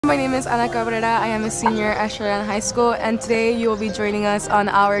My name is Ana Cabrera. I am a senior at Sugarland High School, and today you will be joining us on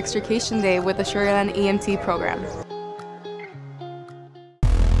our Extrication Day with the Sugarland EMT program.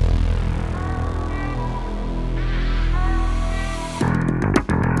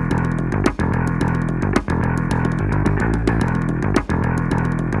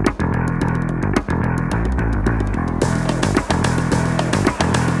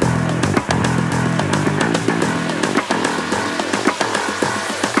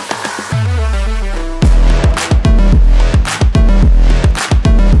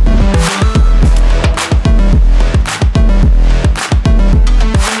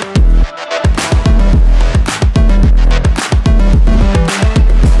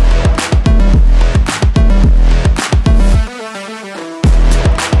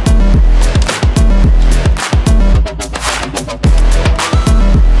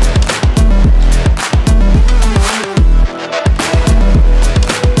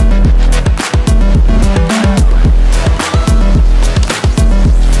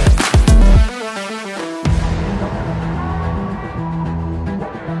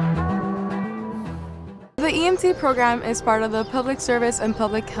 The EMT program is part of the Public Service and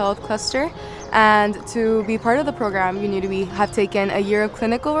Public Health cluster, and to be part of the program you need to have taken a year of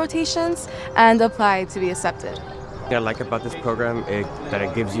clinical rotations and applied to be accepted. What I like about this program is that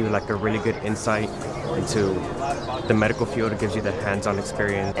it gives you like a really good insight into the medical field. It gives you the hands-on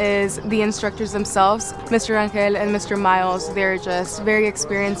experience. Is the instructors themselves, Mr. Angel and Mr. Miles. They're just very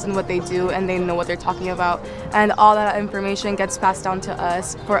experienced in what they do and they know what they're talking about, and all that information gets passed down to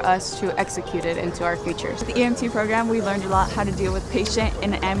us for us to execute it into our futures. With the EMT program, we learned a lot how to deal with patient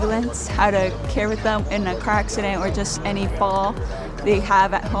in an ambulance, how to care with them in a car accident or just any fall they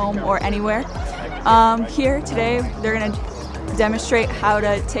have at home or anywhere. Here today they're going to demonstrate how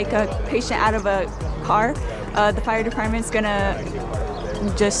to take a patient out of a car. The fire department's going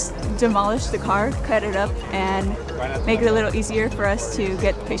to just demolish the car, cut it up, and make it a little easier for us to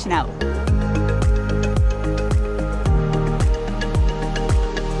get the patient out.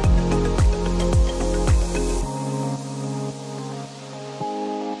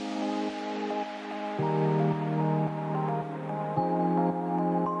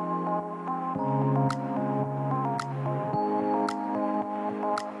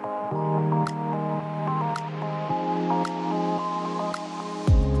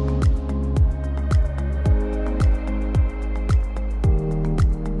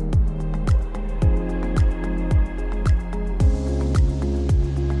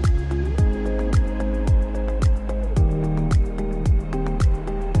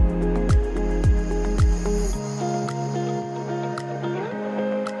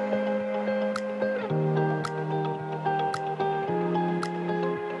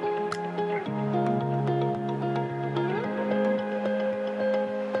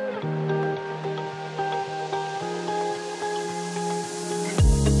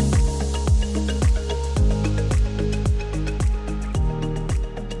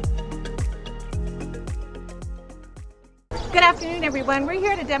 Good afternoon, everyone. We're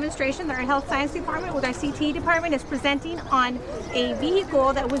here at a demonstration that our Health Science Department with our CT department is presenting on a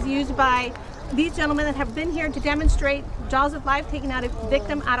vehicle that was used by these gentlemen that have been here to demonstrate Jaws of Life, taking out a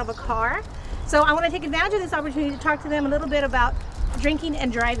victim out of a car. So I want to take advantage of this opportunity to talk to them a little bit about drinking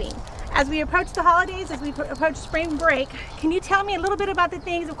and driving. As we approach the holidays, as we approach spring break, can you tell me a little bit about the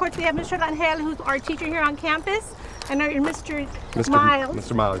things? Of course, we have Mr. Angel, who's our teacher here on campus, and Mr. Miles.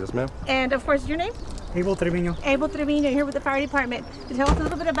 Mr. Miles, yes ma'am. And of course, your name? Abel Trevino. Abel Trevino, here with the fire department, to tell us a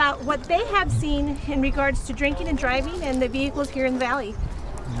little bit about what they have seen in regards to drinking and driving and the vehicles here in the valley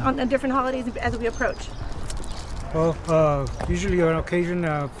on the different holidays as we approach. Well, usually on occasion,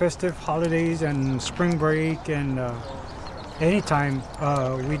 festive holidays and spring break and anytime,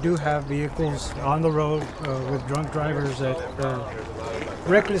 we do have vehicles on the road with drunk drivers that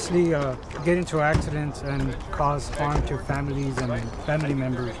recklessly get into accidents and cause harm to families and family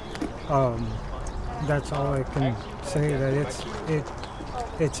members. That's all I can say, that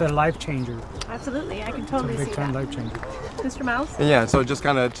it's a life changer. Absolutely, I can totally see that. It's a big time life changer. Mr. Miles? Yeah, so just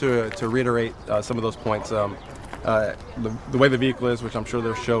kind of to reiterate some of those points, the way the vehicle is, which I'm sure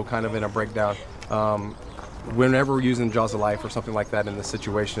they'll show kind of in a breakdown, whenever we're using Jaws of Life or something like that in this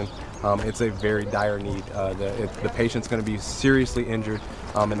situation, it's a very dire need. The patient's going to be seriously injured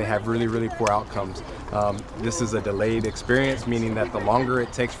and they have really, really poor outcomes. This is a delayed experience, meaning that the longer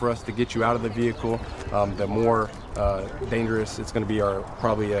it takes for us to get you out of the vehicle, the more dangerous. It's going to be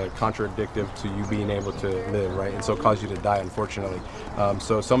probably contradictive to you being able to live, right? And so cause you to die, unfortunately.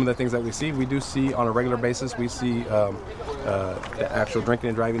 So some of the things that we do see on a regular basis. We see the actual drinking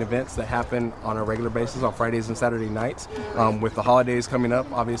and driving events that happen on a regular basis on Fridays and Saturday nights. With the holidays coming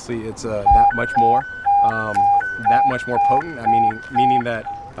up, obviously it's that much more potent. Meaning that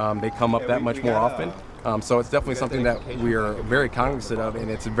they come up that much more often. So it's definitely something that we are very cognizant of, and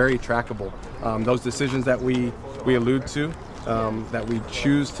it's very trackable. Those decisions that we allude to, that we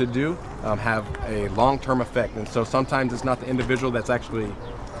choose to do, have a long-term effect. And so sometimes it's not the individual that's actually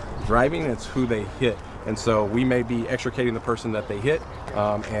driving, it's who they hit. And so we may be extricating the person that they hit,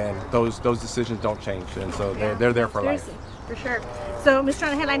 and those decisions don't change. And so they're there for life. For sure. So,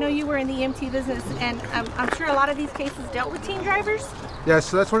 Mr. Angel, I know you were in the EMT business, and I'm sure a lot of these cases dealt with teen drivers. Yeah,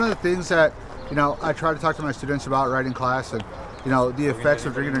 so that's one of the things that, I try to talk to my students about right in class, and, the effects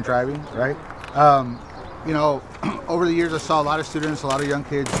of drinking and driving, right? Over the years I saw a lot of students, a lot of young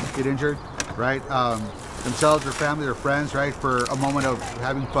kids get injured, right? Themselves, their family, their friends, right? For a moment of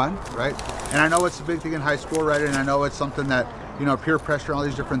having fun, right? And I know it's a big thing in high school, right? And I know it's something that, peer pressure and all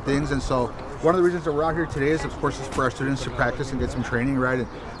these different things. And so one of the reasons that we're out here today is, of course, is for our students to practice and get some training, right?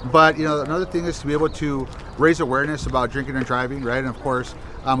 But, another thing is to be able to raise awareness about drinking and driving, right? And of course,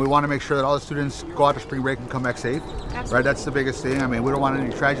 we want to make sure that all the students go out to spring break and come back safe, right? That's the biggest thing. We don't want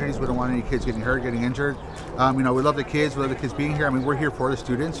any tragedies. We don't want any kids getting hurt, getting injured. We love the kids. We love the kids being here. We're here for the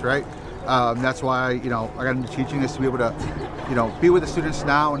students, right? That's why, I got into teaching, is to be able to, be with the students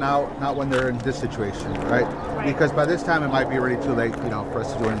now, not when they're in this situation, right? Because by this time it might be already too late, for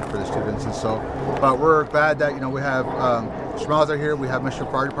us to do anything for the students. And so, but we're glad that, we have Smiles out here, we have Mission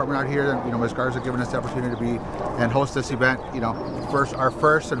Fire Department out here, and, Ms. Garza giving us the opportunity to be and host this event, our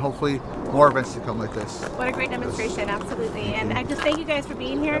first, and hopefully more events to come like this. What a great demonstration, absolutely. And I just thank you guys for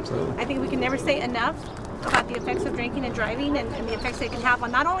being here. Absolutely. I think we can never say enough about the effects of drinking and driving, and the effects they can have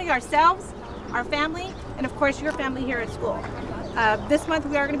on not only ourselves, our family, and of course your family here at school. This month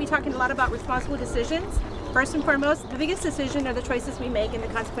we are going to be talking a lot about responsible decisions. First and foremost, the biggest decision are the choices we make and the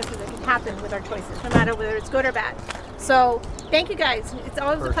consequences that can happen with our choices, no matter whether it's good or bad. So thank you guys. It's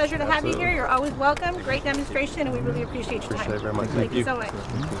always a pleasure to have you here. You're always welcome. Great demonstration, and we really appreciate your time. Appreciate it very much. Thank you so much.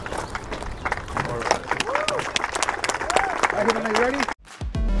 All right, are you ready?